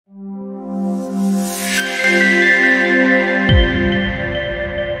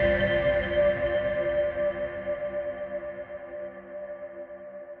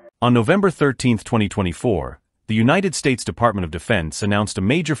On November 13, 2024, the United States Department of Defense announced a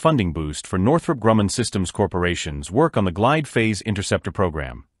major funding boost for Northrop Grumman Systems Corporation's work on the Glide Phase Interceptor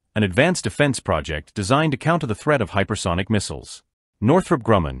program, an advanced defense project designed to counter the threat of hypersonic missiles. Northrop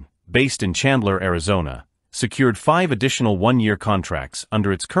Grumman, based in Chandler, Arizona, secured 5 additional one-year contracts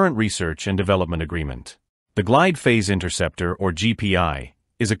under its current research and development agreement. The Glide Phase Interceptor, or GPI,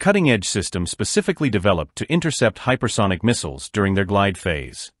 is a cutting-edge system specifically developed to intercept hypersonic missiles during their glide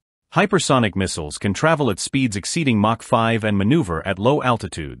phase. Hypersonic missiles can travel at speeds exceeding Mach 5 and maneuver at low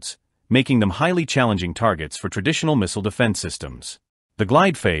altitudes, making them highly challenging targets for traditional missile defense systems. The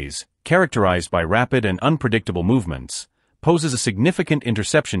glide phase, characterized by rapid and unpredictable movements, poses a significant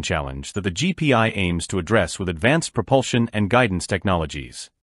interception challenge that the GPI aims to address with advanced propulsion and guidance technologies.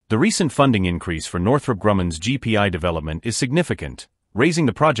 The recent funding increase for Northrop Grumman's GPI development is significant, raising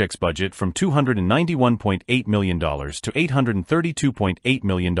the project's budget from $291.8 million to $832.8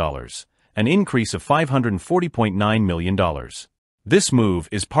 million, an increase of $540.9 million. This move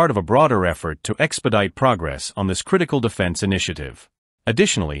is part of a broader effort to expedite progress on this critical defense initiative.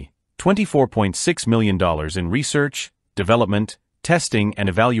 Additionally, $24.6 million in research, development, testing, and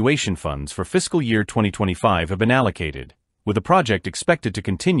evaluation funds for fiscal year 2025 have been allocated, with the project expected to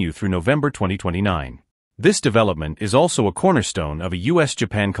continue through November 2029. This development is also a cornerstone of a U.S.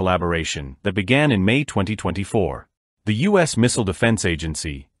 Japan collaboration that began in May 2024. The U.S. Missile Defense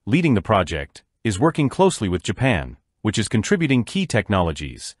Agency, leading the project, is working closely with Japan, which is contributing key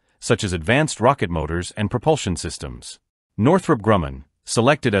technologies, such as advanced rocket motors and propulsion systems. Northrop Grumman,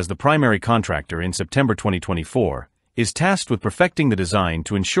 selected as the primary contractor in September 2024, is tasked with perfecting the design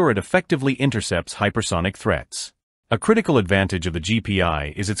to ensure it effectively intercepts hypersonic threats. A critical advantage of the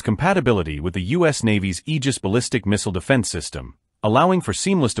GPI is its compatibility with the U.S. Navy's Aegis Ballistic Missile Defense system, allowing for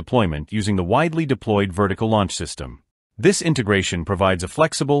seamless deployment using the widely deployed vertical launch system. This integration provides a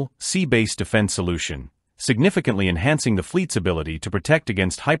flexible, sea-based defense solution, significantly enhancing the fleet's ability to protect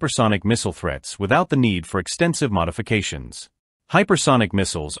against hypersonic missile threats without the need for extensive modifications. Hypersonic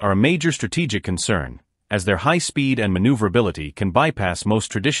missiles are a major strategic concern, as their high speed and maneuverability can bypass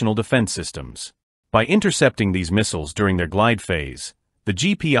most traditional defense systems. By intercepting these missiles during their glide phase, the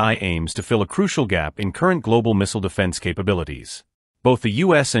GPI aims to fill a crucial gap in current global missile defense capabilities. Both the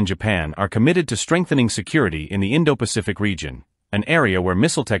U.S. and Japan are committed to strengthening security in the Indo-Pacific region, an area where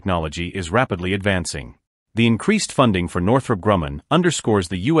missile technology is rapidly advancing. The increased funding for Northrop Grumman underscores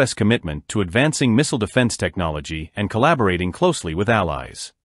the U.S. commitment to advancing missile defense technology and collaborating closely with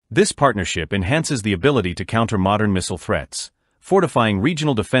allies. This partnership enhances the ability to counter modern missile threats, fortifying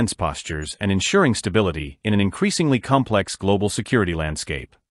regional defense postures and ensuring stability in an increasingly complex global security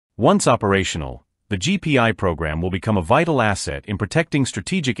landscape. Once operational, the GPI program will become a vital asset in protecting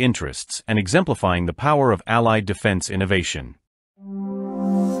strategic interests and exemplifying the power of allied defense innovation.